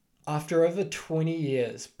After over 20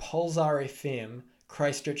 years, Pulsar FM,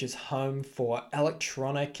 Christchurch's home for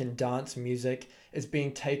electronic and dance music, is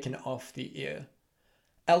being taken off the air.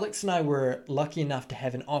 Alex and I were lucky enough to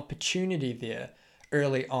have an opportunity there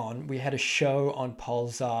early on. We had a show on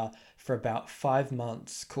Pulsar for about 5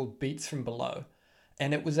 months called Beats from Below.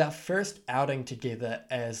 And it was our first outing together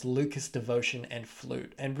as Lucas Devotion and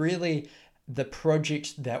Flute. And really the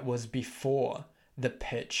project that was before the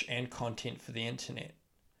pitch and content for the internet.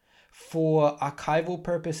 For archival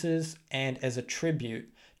purposes and as a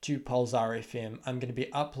tribute to Pulsar FM, I'm going to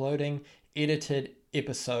be uploading edited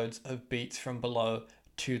episodes of Beats from Below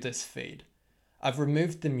to this feed. I've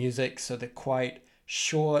removed the music so they're quite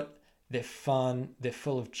short, they're fun, they're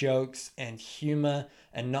full of jokes and humor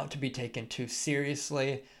and not to be taken too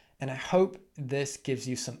seriously. And I hope this gives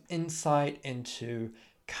you some insight into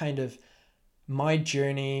kind of my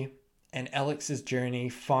journey and Alex's journey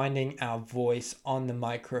finding our voice on the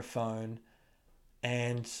microphone.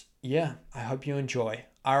 And yeah, I hope you enjoy.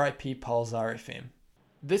 R.I.P. Pulsar FM.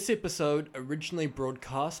 This episode originally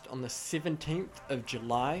broadcast on the 17th of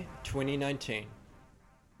July 2019.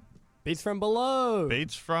 Beats from Below.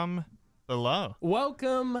 Beats from Below.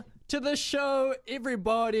 Welcome to the show,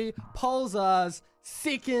 everybody. Pulsar's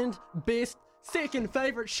second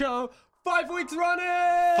favorite show. 5 weeks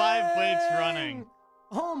running! 5 weeks running.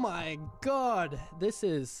 Oh my god. This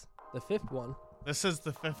is the fifth one. This is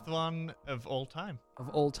the fifth one of all time. Of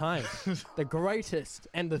all time. The greatest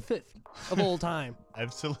and the fifth of all time.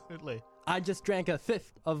 Absolutely. I just drank a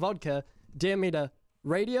fifth of vodka. Dear me to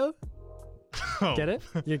radio. Oh. Get it?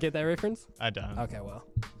 You get that reference? I don't. Okay, well.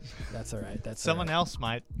 That's alright. That's Someone else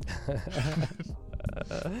might.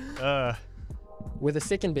 We're the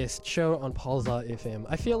second best show on Pulsar FM.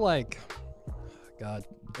 I feel like, God,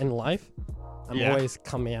 in life, I'm always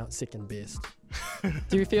coming out second best.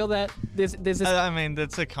 Do you feel that? There's this... I mean,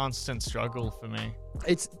 that's a constant struggle for me.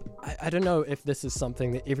 I don't know if this is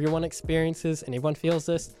something that everyone experiences and everyone feels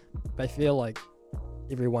this, but I feel like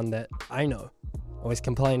everyone that I know always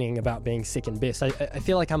complaining about being second best. I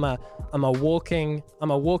feel like I'm a walking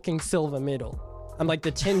silver medal. I'm like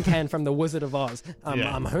the tin can from the Wizard of Oz.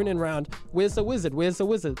 I'm hooning around. Where's the wizard? Where's the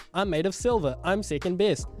wizard? I'm made of silver. I'm second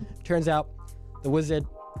best. Turns out the wizard,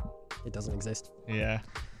 it doesn't exist. Yeah.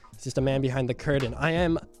 It's just a man behind the curtain. I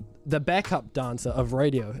am the backup dancer of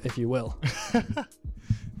radio, if you will.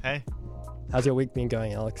 Hey. How's your week been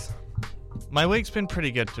going, Alex? My week's been pretty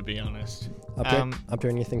good, to be honest. Up to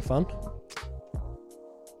anything fun?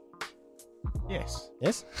 Yes.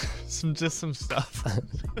 Yes? Just some stuff.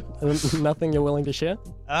 Nothing you're willing to share?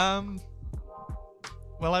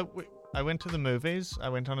 Well, I went to the movies. I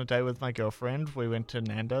went on a date with my girlfriend. We went to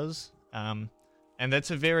Nando's. And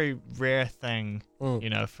that's a very rare thing,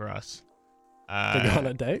 for us. To go on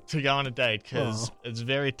a date? To go on a date, because it's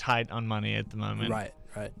very tight on money at the moment. Right.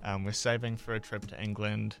 We're saving for a trip to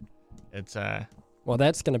England. It's well,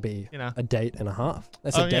 that's going to be a date and a half.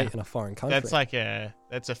 That's a date in a foreign country.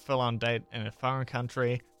 That's a full-on date in a foreign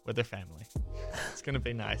country with a family. It's going to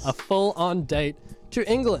be nice. A full-on date to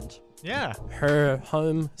England. Yeah. Her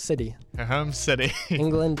home city. Her home city.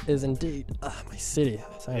 England is indeed my city.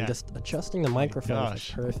 So I'm just adjusting the microphone. It's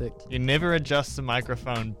perfect. You never adjust the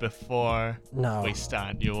microphone before we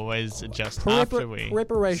start. You always adjust after we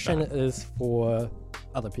Preparation start. is for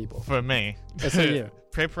other people. For me. It's for you.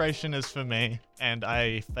 Preparation is for me, and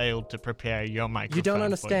I failed to prepare your microphone. You don't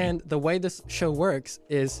understand. The way this show works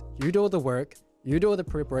is you do all the work. You do all the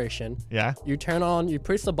preparation. Yeah. You turn on, you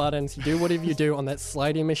press the buttons, you do whatever you do on that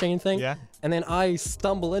sliding machine thing. Yeah. And then I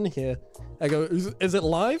stumble in here. I go, is it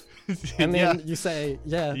live? And then you say,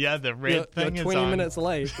 yeah. Yeah, the red thing you're is 20 on. minutes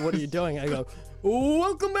late. What are you doing? I go,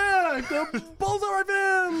 welcome back to Pulsar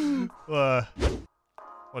FM.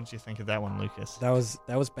 What did you think of that one, Lucas? That was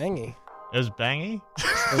bangy. It was bangy?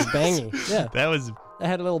 It was bangy, yeah. I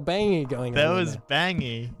had a little bangy going on. That was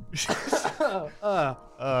bangy.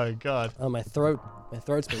 Oh, God. Oh, my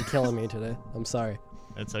throat's been killing me today. I'm sorry.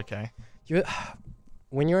 It's okay.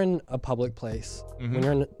 When you're in a public place, when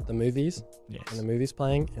you're in the movies, yes, and the movie's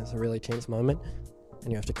playing, and it's a really tense moment,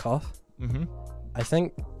 and you have to cough, I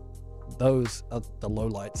think those are the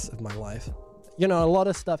lowlights of my life. A lot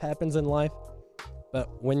of stuff happens in life,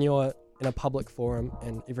 but when you're in a public forum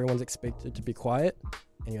and everyone's expected to be quiet,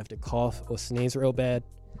 and you have to cough or sneeze real bad,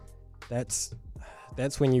 that's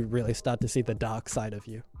when you really start to see the dark side of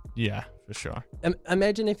you. Yeah, for sure.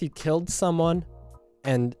 Imagine if you killed someone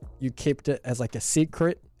and you kept it as like a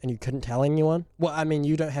secret and you couldn't tell anyone. Well, I mean,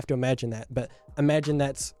 you don't have to imagine that, but imagine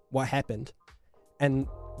that's what happened. And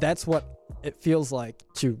that's what it feels like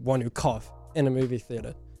to want to cough in a movie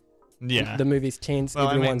theater. Yeah. The movie's tense,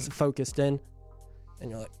 everyone's focused in,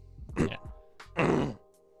 and you're like,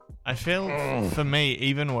 I feel for me,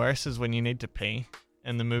 even worse is when you need to pee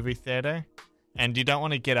in the movie theater and you don't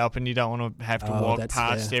want to get up and you don't want to have to walk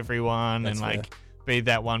past everyone and like be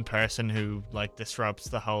that one person who like disrupts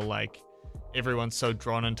the whole like everyone's so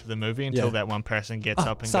drawn into the movie until that one person gets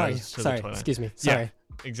up and goes to the toilet. Excuse me. Sorry. Yeah,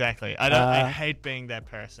 exactly. I hate being that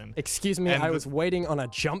person. Excuse me. And I was waiting on a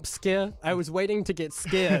jump scare. I was waiting to get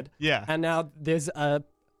scared. Yeah. And now there's a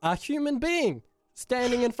human being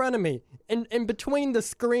standing in front of me, in between the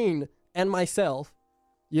screen and myself.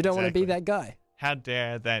 You don't want to be that guy. How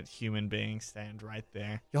dare that human being stand right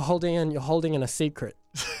there? You're holding in a secret.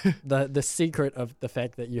 the secret of the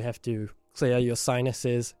fact that you have to clear your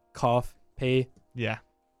sinuses, cough, pee. Yeah.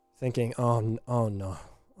 Thinking, oh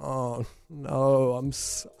no,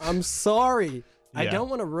 I'm sorry. Yeah. I don't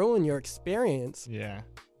want to ruin your experience. Yeah.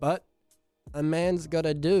 But a man's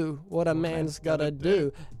gotta do what a man's gotta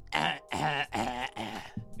do.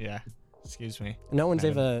 Yeah. Excuse me. No one's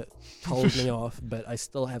ever told me off, but I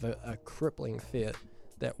still have a crippling fear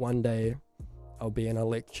that one day I'll be in a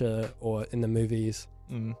lecture or in the movies,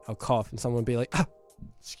 I'll cough and someone will be like, ah.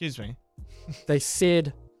 Excuse me. They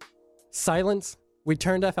said silence. We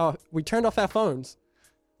turned off our phones.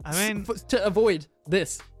 I mean, to avoid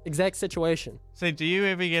this exact situation. So do you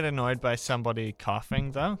ever get annoyed by somebody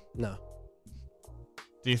coughing though? No.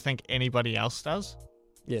 Do you think anybody else does?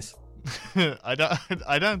 Yes.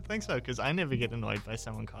 I don't think so, because I never get annoyed by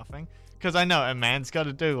someone coughing, because I know a man's got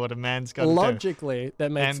to do what a man's got to do. Logically,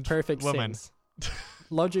 that makes And perfect woman. sense.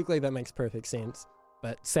 Logically, that makes perfect sense.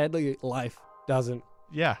 But sadly, life doesn't.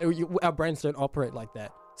 Yeah. Our brains don't operate like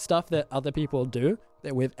that. Stuff that other people do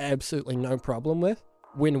that we have absolutely no problem with,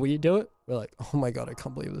 when we do it, we're like, oh my God, I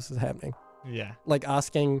can't believe this is happening. Yeah. Like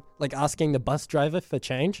asking the bus driver for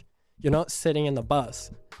change. You're not sitting in the bus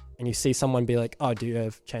and you see someone be like, oh, do you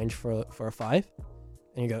have change for a 5?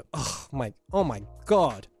 And you go, oh my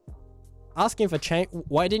God. Asking for change.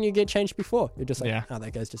 Why didn't you get change before? You're just like, oh,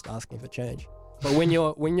 that guy's just asking for change. But when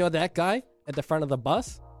you're that guy at the front of the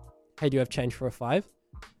bus, hey, do you have change for a 5?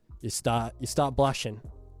 You start blushing.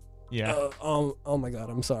 Yeah. Oh my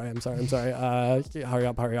God, I'm sorry. Hurry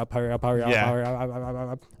up.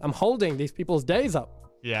 Yeah. I'm holding these people's days up.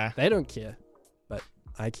 Yeah. They don't care, but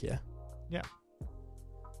I care. Yeah.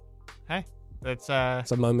 Hey, that's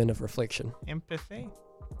It's a moment of reflection. empathy.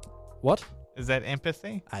 What? Is that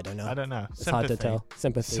empathy? I don't know. I don't know. It's hard to tell.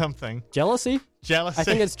 Sympathy. Something. Jealousy? Jealousy. I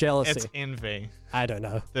think it's jealousy. It's envy. I don't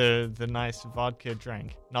know. The nice vodka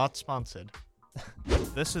drink. Not sponsored.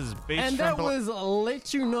 This is Beach And from that was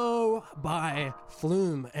Let You Know by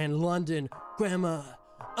Flume and London Grammar.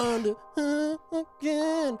 Under her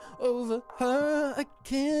again, over her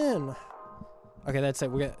again. Okay, that's it.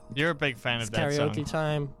 You're a big fan It's of that karaoke song.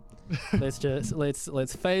 time.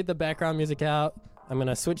 let's fade the background music out. I'm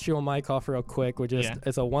gonna switch your mic off real quick.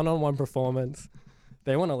 It's a one-on-one performance.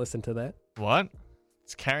 They want to listen to that. What?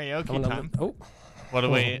 It's karaoke time. What are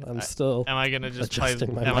we? I'm still. Am I gonna just play?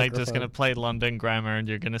 Am I just gonna play London Grammar and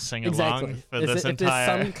you're gonna sing along for this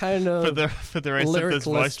entire? Some kind of for the rest of this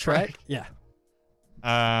voice track? Yeah.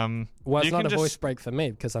 Well, it's not a voice break for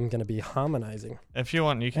me because I'm gonna be harmonizing. If you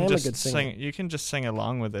want, you can just sing. You can just sing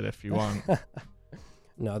along with it if you want.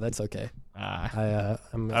 No, that's okay. I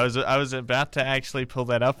was about to actually pull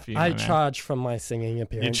that up for you. I charge from my singing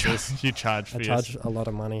appearances. You charge. I charge a lot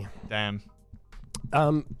of money. Damn.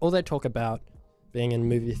 All they talk about being in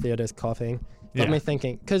movie theaters coughing got me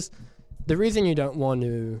thinking, because the reason you don't want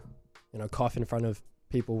to, cough in front of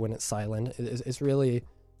people when it's silent is really,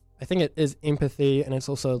 I think it is empathy, and it's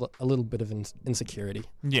also a little bit of insecurity.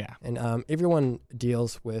 Yeah. And everyone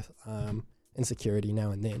deals with insecurity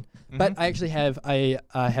now and then. Mm-hmm. But I actually have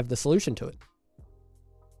the solution to it.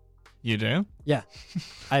 You do? Yeah.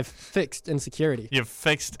 I've fixed insecurity. You've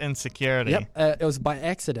fixed insecurity. Yep. It was by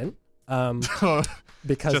accident.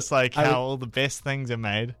 Because just like how all the best things are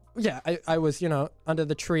made. Yeah, I was, under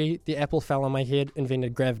the tree, the apple fell on my head,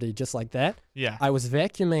 invented gravity, just like that. Yeah. I was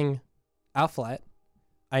vacuuming our flat.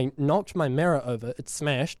 I knocked my mirror over. It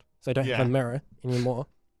smashed, so I don't have a mirror anymore.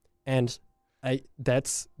 And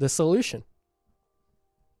that's the solution.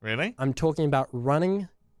 Really? I'm talking about running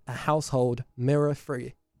a household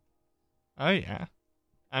mirror-free. Oh, yeah.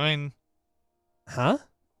 I mean... Huh?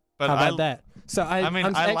 But how about that? So I'm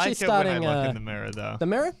actually like starting, it when I look in the mirror, though. The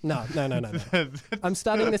mirror? No. I'm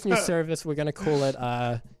starting this new service. We're going to call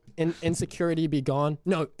it Insecurity Be Gone.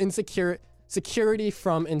 No, Security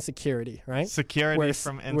from Insecurity, right? Security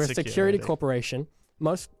from Insecurity. We're a security corporation.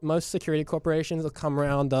 Most security corporations will come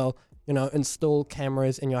around, they'll install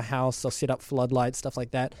cameras in your house or set up floodlights, stuff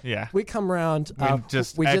like that. Yeah. We come around.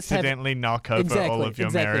 We accidentally knock over all of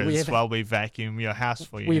your mirrors while we vacuum your house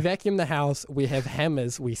for you. We vacuum the house. We have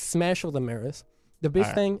hammers. We smash all the mirrors. The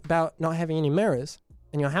best thing about not having any mirrors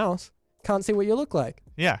in your house, can't see what you look like.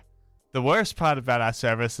 Yeah. The worst part about our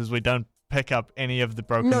service is we don't pick up any of the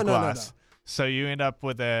broken glass. No. So you end up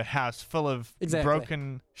with a house full of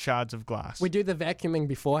broken shards of glass. We do the vacuuming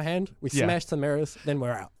beforehand. We smash the mirrors, then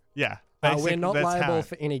we're out. Yeah. We're not liable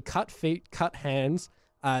for any cut feet, cut hands,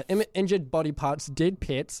 injured body parts, dead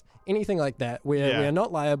pets, anything like that. We're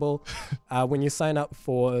not liable. When you sign up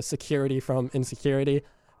for security from Insecurity,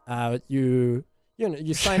 you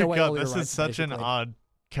sign away all your rights. This is such an odd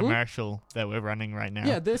commercial that we're running right now.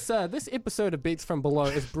 Yeah, this episode of Beats from Below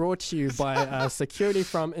is brought to you by security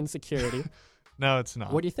from Insecurity. No, it's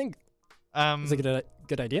not. What do you think? Is it a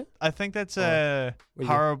good idea? I think that's a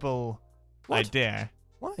horrible idea.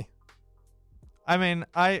 Why? I mean,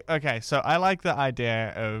 so I like the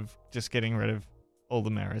idea of just getting rid of all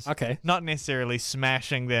the mirrors. Okay. Not necessarily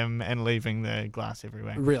smashing them and leaving the glass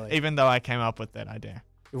everywhere. Really? Even though I came up with that idea.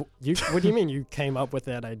 What do you mean you came up with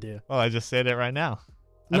that idea? Well, I just said it right now.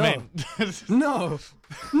 No. I mean, no,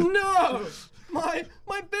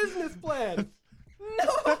 my business plan.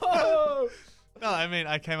 No. No, I mean,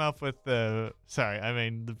 I came up with the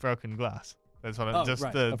broken glass. That's what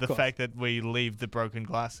the fact that we leave the broken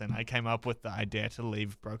glass in. I came up with the idea to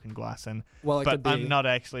leave broken glass in. Well, but I'm not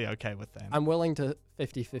actually okay with that. I'm willing to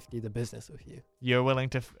 50-50 the business with you. You're willing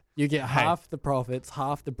to... You get half the profits,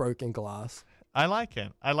 half the broken glass. I like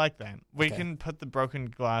it. I like that. We can put the broken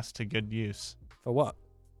glass to good use. For what?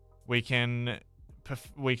 We can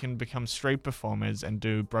become street performers and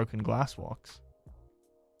do broken glass walks.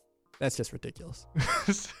 That's just ridiculous.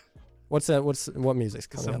 What music's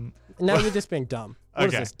coming up? Now you're just being dumb. What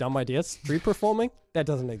is this? Dumb ideas? Street performing? That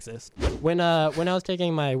doesn't exist. When I was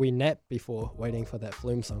taking my wee nap before waiting for that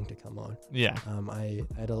Flume song to come on. Yeah. I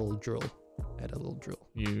had a little drill.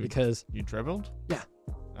 Because you dribbled? Yeah.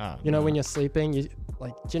 Oh, when you're sleeping,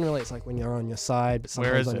 generally it's like when you're on your side, but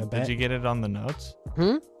sometimes on your back. Did you get it on the notes?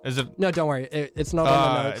 Is it? No, don't worry. It's not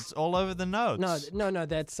on the notes. It's all over the notes. No.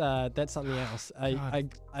 That's something else.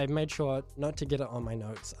 I made sure not to get it on my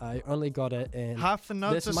notes. I only got it in half the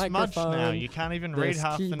notes are smudged now. You can't even read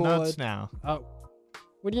half the notes now.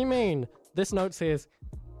 What do you mean? This note says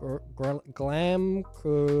glam.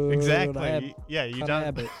 Exactly. Yeah, you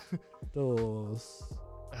don't. Doors.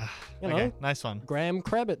 Okay, nice one. Graham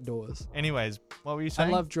Crabbit doors. Anyways, what were you saying?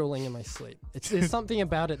 I love drooling in my sleep. There's something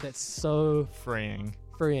about it that's so freeing.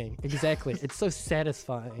 Exactly. It's so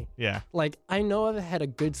satisfying. Yeah. Like, I know I've had a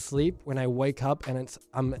good sleep when I wake up and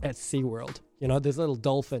I'm at SeaWorld. There's little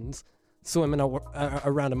dolphins swimming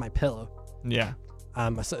around in my pillow. Yeah.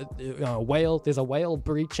 Whale. There's a whale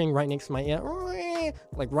breaching right next to my ear.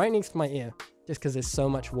 Like right next to my ear. Just because there's so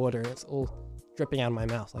much water and it's all dripping out of my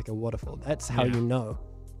mouth like a waterfall. That's how you know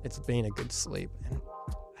it's been a good sleep. And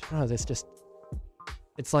I don't know, there's just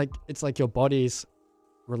it's like your body's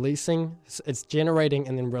releasing, it's generating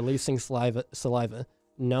and then releasing saliva,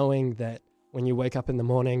 knowing that when you wake up in the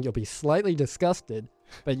morning you'll be slightly disgusted,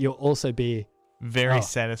 but you'll also be very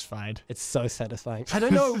satisfied. It's so satisfying. I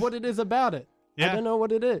don't know what it is about it. I don't know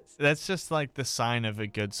what it is. That's just like the sign of a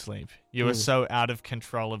good sleep. You were so out of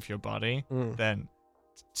control of your body that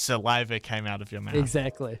saliva came out of your mouth.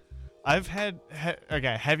 Exactly. I've had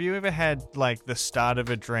have you ever had like the start of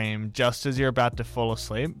a dream just as you're about to fall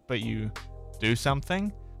asleep, but you do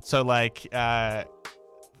something? So like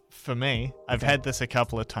for me, I've had this a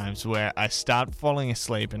couple of times where I start falling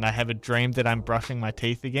asleep and I have a dream that I'm brushing my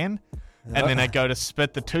teeth again, and then I go to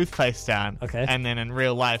spit the toothpaste down, and then in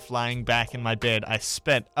real life, lying back in my bed, I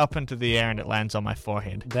spit up into the air and it lands on my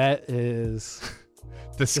forehead. That is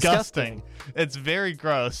disgusting. It's very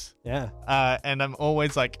gross. Yeah. And I'm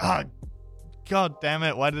always like, oh, God damn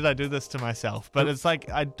it, why did I do this to myself? But it's like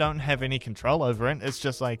I don't have any control over it. It's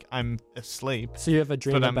just like I'm asleep. So you have a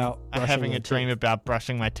dream about I'm having a dream about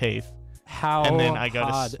brushing my teeth. How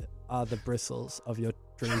hard are the bristles of your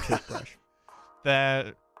dream toothbrush?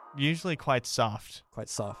 They're usually quite soft. Quite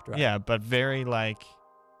soft, right? Yeah, but very like...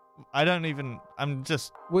 I'm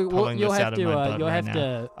just pulling this out of my butt you'll right have now.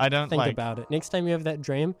 to I don't think about it. Next time you have that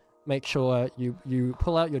dream, make sure you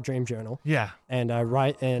pull out your dream journal. Yeah. And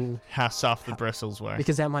write in... how soft the bristles were.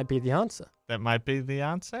 Because that might be the answer. That might be the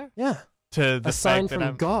answer? Yeah. To the a sign fact that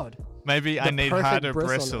from God. Maybe I need harder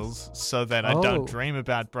bristles so that I don't dream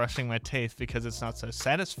about brushing my teeth because it's not so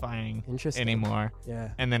satisfying anymore. Yeah.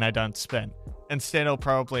 And then I don't spit. Instead, I'll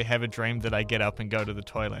probably have a dream that I get up and go to the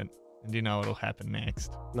toilet. And do you know what will happen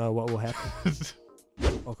next? No, what will happen?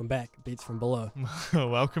 Welcome back, Beats from Below.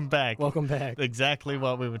 Welcome back. Welcome back. Exactly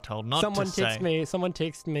what we were told not Someone to say. Someone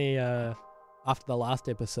texted me after the last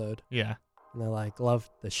episode. Yeah. And they're like, loved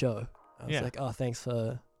the show. I was Yeah. like, oh, thanks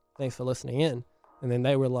for listening in. And then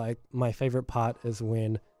they were like, my favorite part is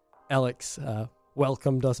when Alex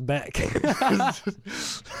welcomed us back.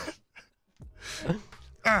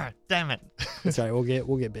 Damn it. It's all right,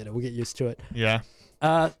 we'll get better. We'll get used to it. Yeah.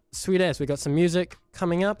 Sweet ass. We got some music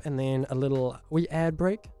coming up, and then a little ad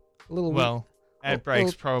break. Ad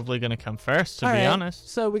break's probably going to come first, to all be right, honest.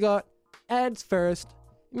 So we got ads first,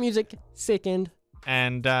 music second.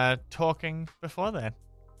 And talking before that.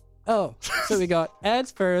 Oh, so we got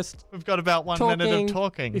ads first. We've got about 1 minute of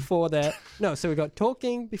talking. Before that. No, so we got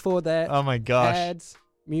talking before that. Oh my gosh. Ads,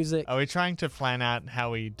 music. Are we trying to plan out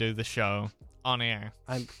how we do the show on air?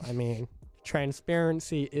 I mean,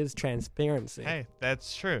 transparency is transparency. Hey,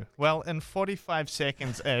 that's true. Well, in 45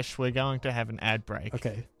 seconds-ish, we're going to have an ad break.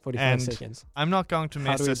 Okay, 45 And seconds. I'm not going to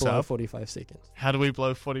mess this How do we blow up. 45 seconds? How do we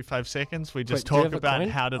blow 45 seconds? We just Wait, do you talk have a about coin?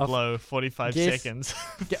 how to blow 45 Guess- seconds.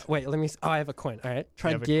 Wait, let me. I have a coin. All right,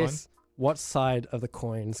 try have a guess what side of the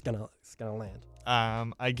coin's gonna land.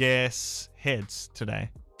 I guess heads today.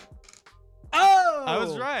 Oh, I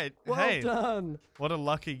was right. Well Hey, done. what a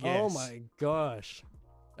lucky guess. Oh my gosh.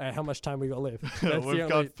 All right, how much time we got left? We've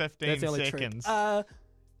got 15 seconds.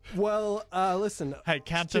 Listen. Hey,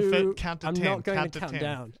 count to 10. I'm not going count to to count 10.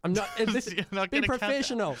 down. I'm not. You're not Be gonna count down.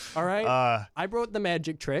 professional. All right. I brought the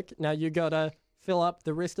magic trick. Now you gotta fill up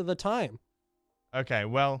the rest of the time. Okay,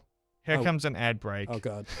 well, here comes an ad break. Oh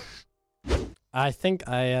god. I think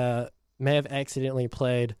I may have accidentally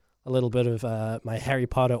played a little bit of my Harry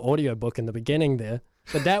Potter audiobook in the beginning there,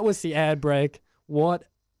 but that was the ad break. What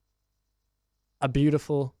a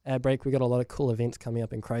beautiful ad break. We got a lot of cool events coming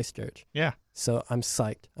up in Christchurch. Yeah. So I'm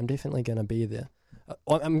psyched. I'm definitely going to be there.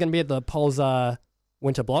 I'm going to be at the Pulsar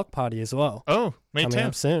Winter Block Party as well. Oh, me coming too.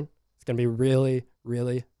 up soon. It's going to be really,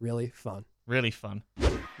 really, really fun. Really fun.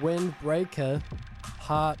 Windbreaker,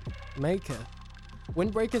 Heart Maker.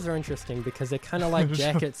 Windbreakers are interesting because they're kind of like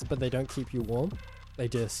jackets, but they don't keep you warm. They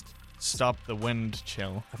just stop the wind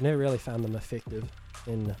chill. I've never really found them effective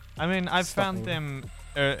in. I mean, I've found them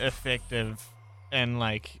effective, and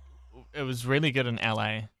like it was really good in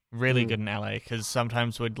LA. Really good in LA because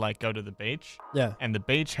sometimes we'd like go to the beach. Yeah. And the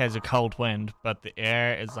beach has a cold wind, but the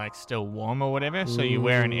air is like still warm or whatever. So you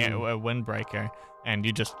wear a windbreaker and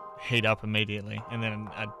you just heat up immediately. And then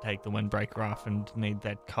I'd take the windbreaker off and need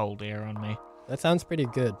that cold air on me. That sounds pretty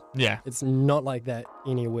good. Yeah. It's not like that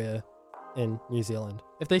anywhere in New Zealand.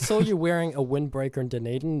 If they saw you wearing a windbreaker in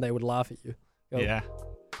Dunedin, they would laugh at you. Go, yeah.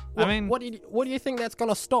 I mean, what do you think that's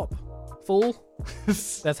gonna stop, fool?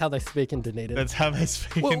 That's how they speak in Dunedin. That's how they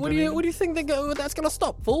speak in Dunedin. What do you think that's gonna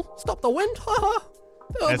stop, fool? Stop the wind?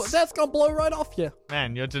 That's gonna blow right off you.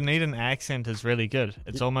 Man, your Dunedin accent is really good.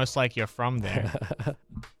 It's almost like you're from there.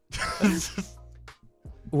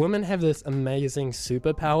 Women have this amazing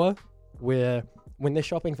superpower where when they're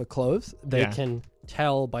shopping for clothes, they can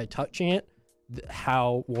tell by touching it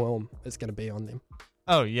how warm it's going to be on them.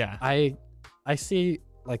 Oh, yeah. I see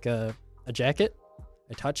like a jacket.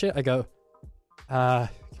 I touch it. I go,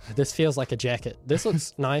 this feels like a jacket. This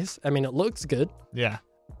looks nice. I mean, it looks good. Yeah.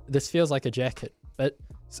 This feels like a jacket. But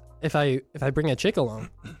if I bring a chick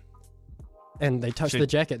along and they touch the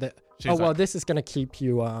jacket, this is going to keep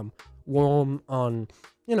you warm on,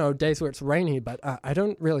 days where it's rainy, but I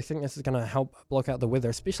don't really think this is going to help block out the weather,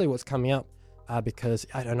 especially what's coming up, because,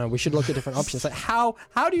 I don't know, we should look at different options. Like, how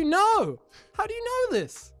do you know? How do you know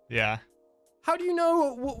this? Yeah. How do you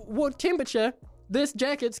know what temperature this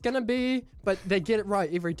jacket's going to be? But they get it right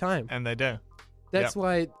every time. And they do. That's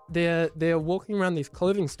why they're walking around these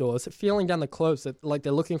clothing stores, feeling down the clothes like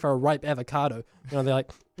they're looking for a ripe avocado. They're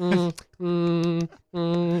like, touching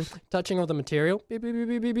all the material, beep, beep, beep,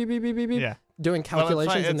 beep, beep, beep, beep, beep, beep, doing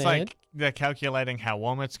calculations in their head. They're calculating how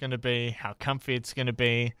warm it's going to be, how comfy it's going to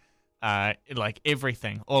be, like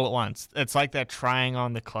everything all at once. It's like they're trying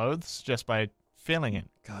on the clothes just by feeling it.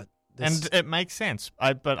 God. And it makes sense,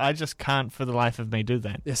 but I just can't for the life of me do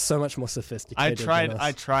that. They're so much more sophisticated.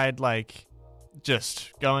 I tried like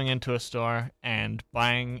just going into a store and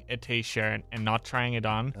buying a t-shirt and not trying it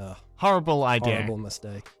on. Horrible idea. Horrible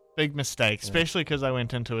mistake. Big mistake, especially because I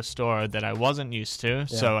went into a store that I wasn't used to,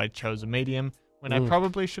 so I chose a medium when I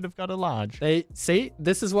probably should have got a large. See,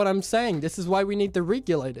 this is what I'm saying. This is why we need the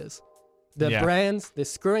regulators. The brands, they're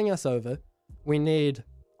screwing us over. We need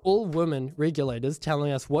all women regulators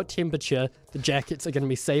telling us what temperature the jackets are going to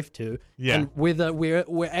be safe to, and whether we're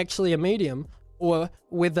actually a medium or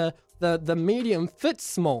whether the medium fits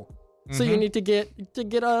small. So you need to get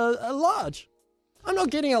a large. I'm not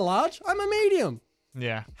getting a large. I'm a medium.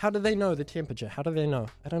 Yeah. How do they know the temperature? How do they know?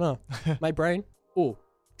 I don't know. My brain, oh,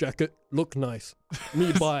 jacket, look nice.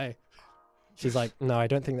 Me buy. She's like, no, I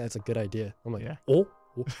don't think that's a good idea. I'm like, oh,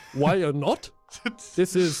 why not?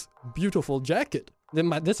 This is beautiful jacket.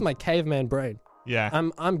 This is my caveman brain. Yeah.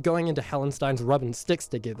 I'm going into Hallenstein's rubbing sticks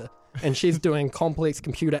together, and she's doing complex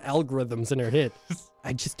computer algorithms in her head.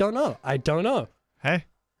 I just don't know. I don't know. Hey.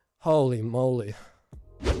 Holy moly.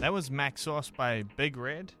 That was Max Sauce by Big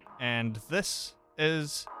Red, and this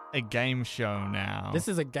is a game show now. This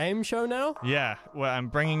is a game show now? Yeah, well, I'm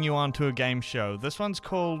bringing you on to a game show. This one's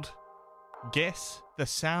called Guess the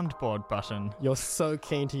Soundboard Button. You're so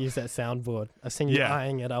keen to use that soundboard. I've seen you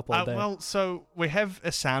eyeing it up all day. Well, so we have a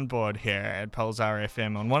soundboard here at Pulsar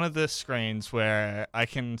FM on one of the screens where I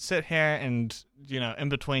can sit here and, in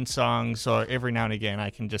between songs or every now and again I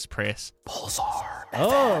can just press Pulsar FM.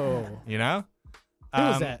 Oh. Who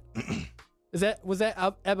was that? Was that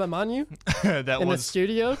Abamanu that in was the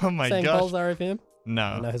studio? Oh my saying gosh. Pulsar FM?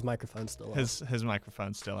 No. No, his microphone's still off. His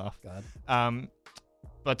microphone's still off. God.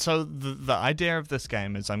 But so the idea of this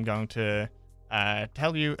game is I'm going to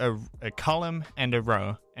tell you a column and a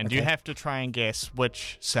row, and you have to try and guess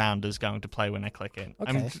which sound is going to play when I click it.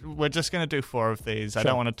 Okay. We're just going to do 4 of these. Sure. I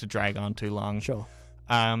don't want it to drag on too long. Sure.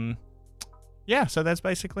 Yeah, so that's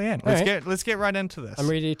basically it. Let's get right into this. I'm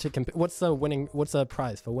ready to compete. What's the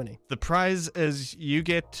prize for winning? The prize is you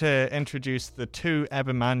get to introduce the 2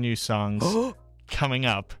 Abamanu songs coming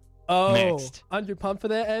up next. Aren't you pumped for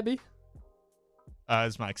that, Abby?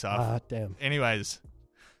 It's Mike's off. Damn. Anyways,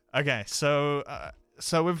 okay, so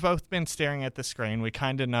we've both been staring at the screen. We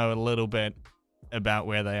kind of know a little bit about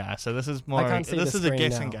where they are. So this is more. This is a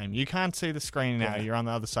guessing game. You can't see the screen now. Yeah. You're on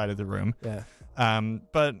the other side of the room. Yeah.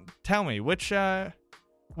 But tell me, which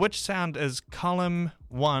sound is column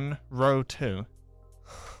 1, row 2?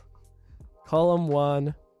 Column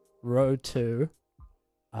 1, row 2.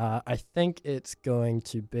 I think it's going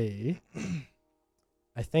to be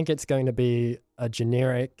a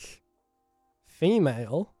generic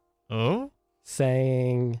female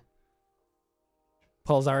saying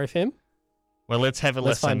Pulsar FM. Well, let's have a listen.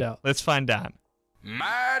 Let's find out. Let's find out.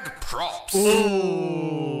 Mad props.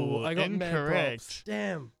 Ooh, I got incorrect. mad props.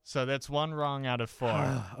 Damn. So that's 1 wrong out of 4. Okay.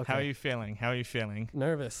 How are you feeling?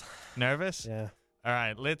 Nervous. Nervous? Yeah. All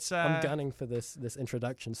right, let's. I'm gunning for this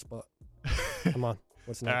introduction spot. Come on.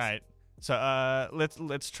 What's next? All right. So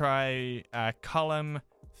let's try column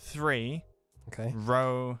 3. Okay.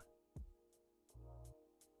 Row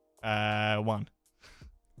 1.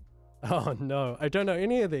 Oh no, I don't know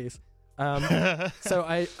any of these. So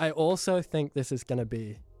I also think this is going to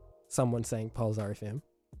be someone saying Pulsar FM.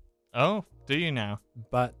 Oh, do you now?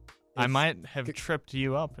 But I might have tripped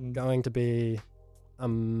you up. And going to be a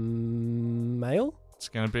male? It's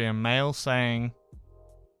going to be a male saying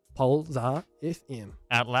Pulsar FM.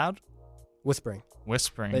 Out loud? Whispering.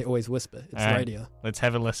 They always whisper. It's radio. Let's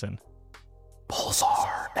have a listen.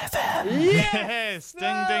 Pulsar FM. Yes!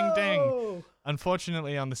 Ding, ding, ding.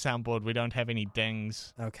 Unfortunately, on the soundboard, we don't have any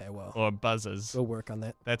dings. Okay, well. Or buzzers. We'll work on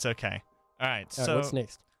that. That's okay. All right, so what's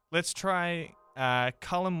next? Let's try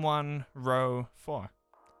column 1, row 4.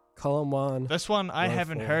 Column 1. This one I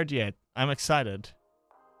haven't heard yet. I'm excited.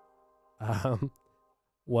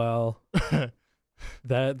 Well,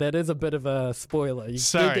 that is a bit of a spoiler. You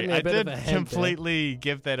Sorry, I did completely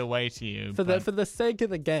give that away to you. For the sake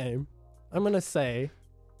of the game, I'm gonna say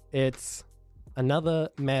it's another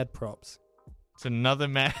Mad Props. It's another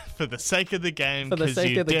Mad for the sake of the game. Because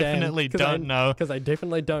you definitely don't know. Because I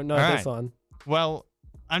definitely don't know this one. Well,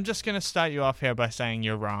 I'm just gonna start you off here by saying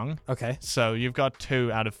you're wrong. Okay. So you've got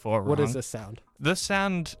 2 out of 4 wrong. What is this sound? This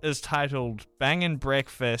sound is titled "Bangin'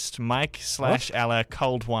 Breakfast." Mike/Ella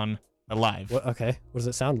Cold One Alive. Okay. What does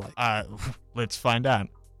it sound like? Let's find out.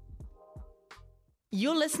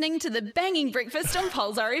 You're listening to the Banging Breakfast on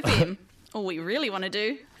Pulsar FM. All we really want to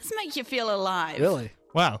do is make you feel alive. Really?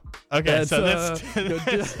 Wow. Okay, so that's...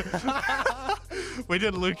 we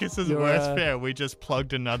did Lucas's worst fear. We just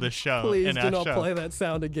plugged another show Please in our do not show. play that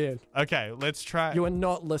sound again. Okay, let's try... You are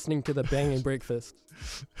not listening to the Banging Breakfast.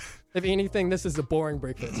 If anything, this is a boring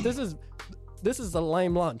breakfast. This is a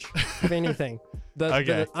lame lunch, if anything.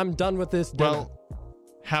 I'm done with this dinner. Well,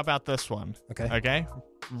 how about this one? Okay.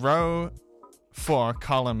 Row 4,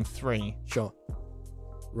 column 3. Sure.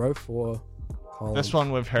 Row 4, column... This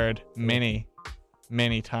one we've heard many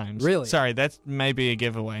times. Really? Sorry, that's maybe a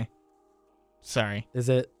giveaway. Sorry. Is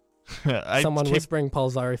it someone whispering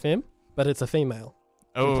Pulsar FM, but it's a female?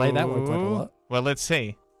 You play that one quite a lot. Well, let's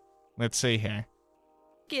see. Let's see here.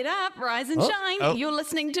 Get up, rise and shine. You're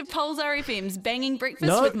listening to Pulsar FM's Banging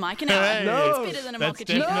Breakfast with Mike and Ella. Hey, It's better than a that's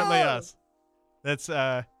mochaccino. definitely us. That's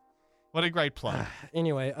What a great plug.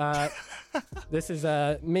 Anyway, this is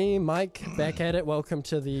me, Mike, back at it. Welcome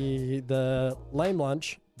to the lame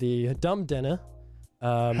lunch, the dumb dinner.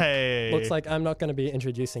 Hey. Looks like I'm not going to be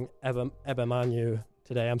introducing Abimanu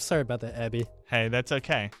today. I'm sorry about that, Abby. Hey, that's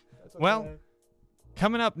okay. Well,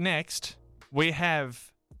 coming up next, we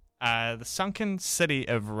have The Sunken City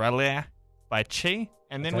of R'lyeh by Chi,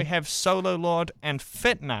 and then we have Solo Lord and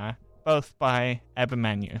Fitna, both by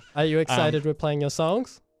Abimanu. Are you excited we're playing your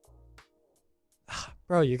songs?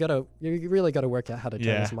 Bro, you really gotta work out how to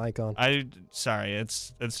turn this mic on. Sorry,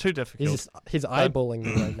 it's too difficult. He's eyeballing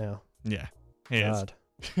me right now. Yeah, he is.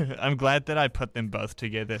 I'm glad that I put them both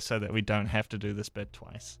together so that we don't have to do this bit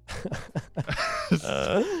twice.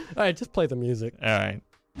 All right, just play the music. All right.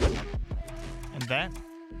 And that,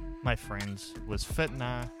 my friends, was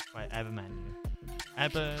Fitna by Abimanu.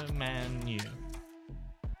 Abimanu.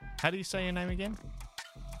 How do you say your name again?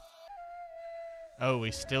 Oh,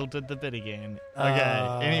 we still did the bit again.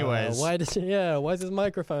 Okay, anyways. Why is his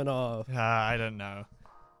microphone off? I don't know.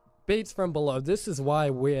 Beats from Below. This is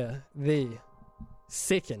why we're the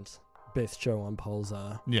second best show on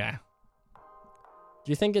Pulsar. Yeah.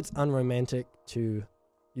 Do you think it's unromantic to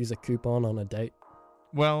use a coupon on a date?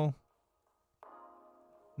 Well,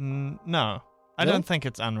 no. I don't think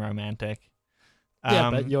it's unromantic.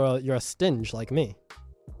 Yeah, but you're a stinge like me.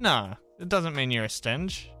 No, it doesn't mean you're a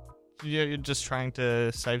stinge. You're just trying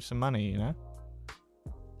to save some money, you know?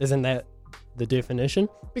 Isn't that the definition?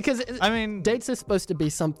 Because I mean, dates are supposed to be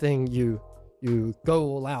something you go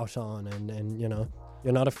all out on, and you know,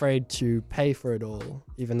 you're not afraid to pay for it all,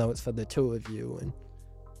 even though it's for the two of you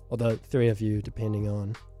or the three of you, depending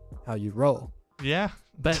on how you roll. Yeah.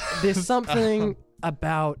 But there's something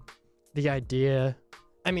about the idea.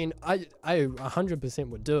 I mean, I 100%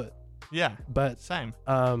 would do it. Yeah. But same.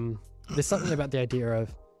 There's something about the idea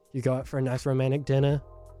of you go out for a nice romantic dinner,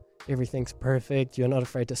 everything's perfect, you're not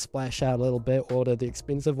afraid to splash out a little bit, order the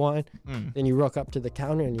expensive wine, then you rock up to the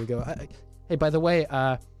counter and you go, hey, by the way,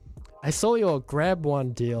 I saw your grab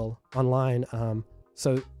one deal online,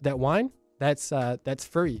 so that wine, that's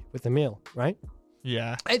free with the meal, right?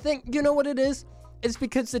 Yeah. I think, you know what it is? It's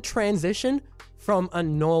because the transition from a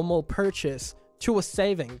normal purchase to a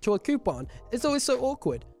saving, to a coupon, is always so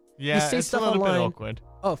awkward. Yeah, you see it's stuff a little online, bit awkward.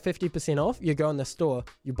 Oh, 50% off? You go in the store,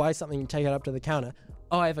 you buy something, you take it up to the counter.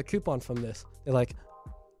 Oh, I have a coupon from this. They're like,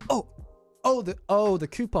 the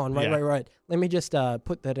coupon. Right. Let me just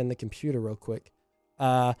put that in the computer real quick.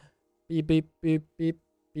 Beep, beep, beep, beep,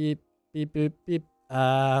 beep, beep, beep, beep.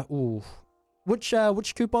 Ooh.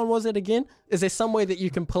 Which coupon was it again? Is there some way that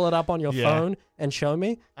you can pull it up on your phone and show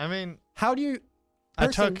me? I mean, how do you... I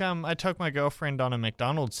took my girlfriend on a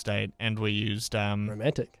McDonald's date and we used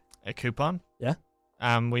romantic. A coupon. Yeah.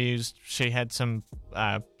 She had some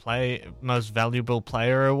most valuable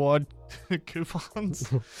player award coupons.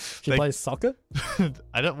 She plays soccer?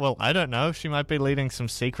 I don't know. She might be leading some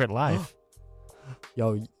secret life.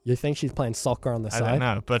 Yo, you think she's playing soccer on the side? I don't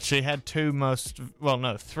know, but she had three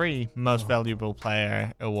most valuable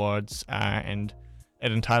player awards, and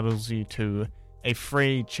it entitles you to a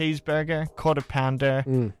free cheeseburger, quarter pounder,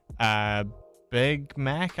 Big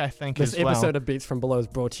Mac, I think, as well. This episode of Beats from Below is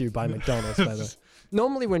brought to you by McDonald's, by the way.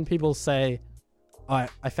 Normally when people say, I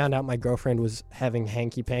found out my girlfriend was having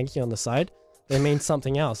hanky-panky on the side, they mean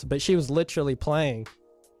something else. But she was literally playing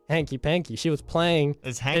hanky-panky. She was playing...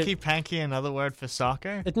 Is hanky-panky another word for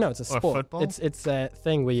soccer? No, it's a sport. Or football? It's a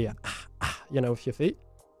thing where you, with your feet.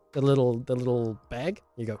 The little bag.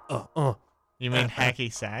 You go, You mean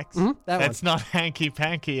hacky sacks? Mm-hmm, That's not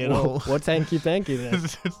hanky-panky at all. What's hanky-panky then?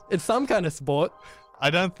 It's some kind of sport. I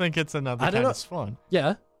don't think it's another kind of sport.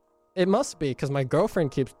 Yeah, it must be, because my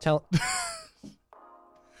girlfriend keeps telling...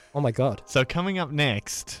 Oh my god. So coming up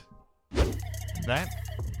next, that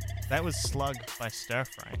was Slug by Stir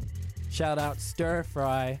Fry. Shout out Stir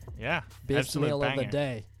Fry. Yeah, best meal of the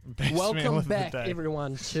day. Welcome back,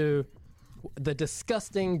 everyone, to the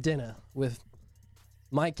disgusting dinner with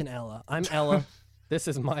Mike and Ella. I'm Ella. This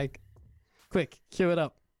is Mike. Quick, cue it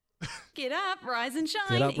up. Get up, rise and shine.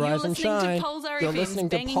 Get up, rise and shine. You're listening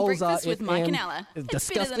to Pulsar FM with Mike and Ella. It's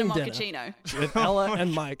better than a mochaccino. With Ella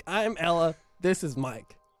and Mike. I'm Ella. This is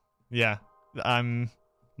Mike. Yeah, I'm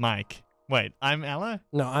Mike. Wait, I'm Ella?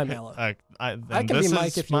 No, I'm Ella. I can be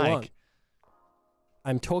Mike if you want.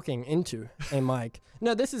 I'm talking into a mic.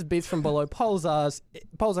 No, this is Beats from Below, Pulsar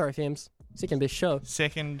FM's second best show.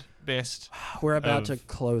 Second best. We're about to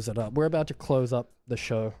close it up. We're about to close up the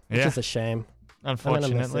show, which is a shame.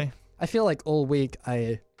 Unfortunately. I feel like all week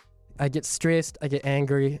I get stressed, I get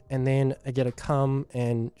angry, and then I get to come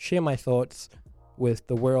and share my thoughts with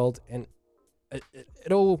the world, and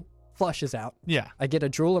it all flushes out. Yeah. I get a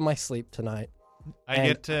drool in my sleep tonight. I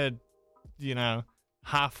get to,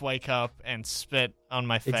 half wake up and spit on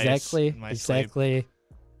my face. In my Exactly. Sleep.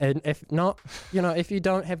 And if not, if you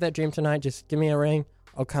don't have that dream tonight, just give me a ring.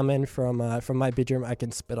 I'll come in from my bedroom. I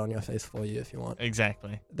can spit on your face for you if you want.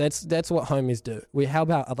 Exactly. That's what homies do. How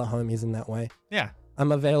about other homies in that way? Yeah.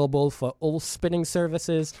 I'm available for all spitting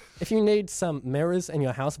services. If you need some mirrors in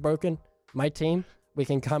your house broken, my team, we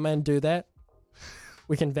can come and do that.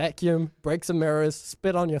 We can vacuum, break some mirrors,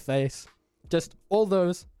 spit on your face. Just all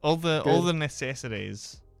those. All the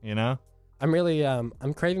necessities, I'm really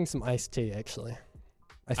I'm craving some iced tea actually.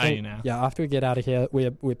 I think are you now? Yeah, after we get out of here,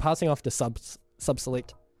 we're passing off to sub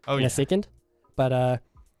select in a second. But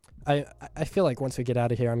I feel like once we get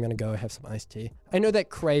out of here, I'm gonna go have some iced tea. I know that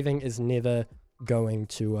craving is never going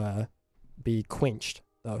to be quenched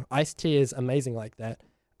though. Iced tea is amazing like that.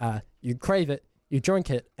 You crave it, you drink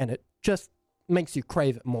it, and it just makes you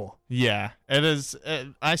crave it more. Yeah, it is.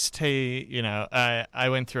 Iced tea, I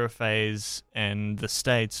went through a phase in the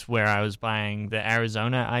States where I was buying the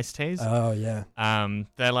Arizona iced teas. Oh, yeah.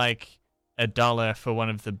 They're like $1 for one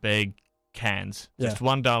of the big cans. Just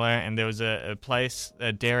 $1, and there was a place,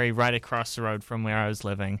 a dairy right across the road from where I was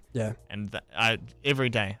living. Yeah. And every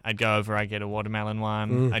day I'd go over, I'd get a watermelon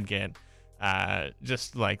one, I'd get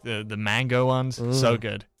just like the mango ones, so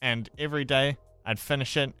good. And every day I'd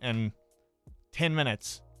finish it in 10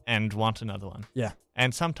 minutes and want another one. Yeah.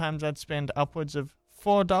 And sometimes I'd spend upwards of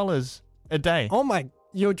 $4 a day. Oh my,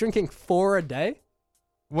 you're drinking 4 a day?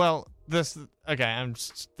 Well, that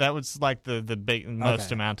was like the big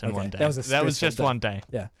most amount in one day. That was just day. one day.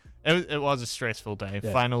 Yeah. It was a stressful day.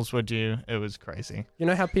 Yeah. Finals were due. It was crazy. You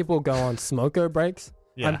know how people go on smoker breaks?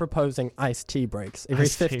 Yeah. I'm proposing iced tea breaks. Every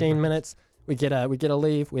 15 minutes, we get a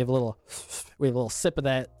leave. We have a little sip of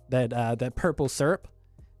that purple syrup.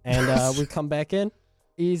 And we come back in,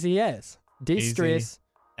 easy as. De-stress.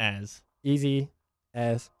 Easy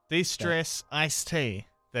as. De-stress iced tea.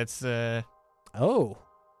 That's Oh,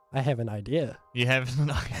 I have an idea. You have an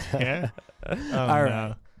idea? All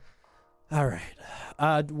right. No. All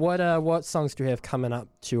right. What songs do you have coming up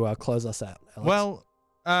to close us out, Alex? Well,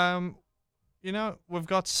 we've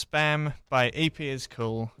got Spam by EP Is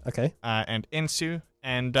Cool. Okay. And Ensu.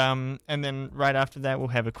 And then right after that, we'll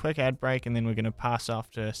have a quick ad break, and then we're going to pass off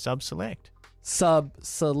to Sub Select. Sub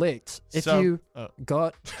Select. If you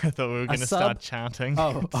got I thought we were going to start chanting.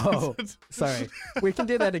 Oh, sorry. We can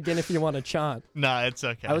do that again if you want to chant. No, it's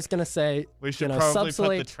okay. I was going to say, we should probably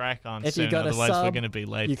put the track on if soon, you got otherwise we're going to be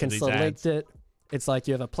late you for can these select ads. it. It's like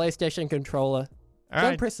you have a PlayStation controller.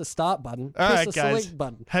 Don't press the start button. All press right, the guys. select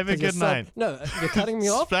button. Have a good night. No, you're cutting me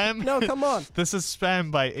off? Spam. No, come on. This is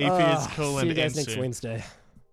Spam by EP Is Cool and See you guys Ensu. next Wednesday.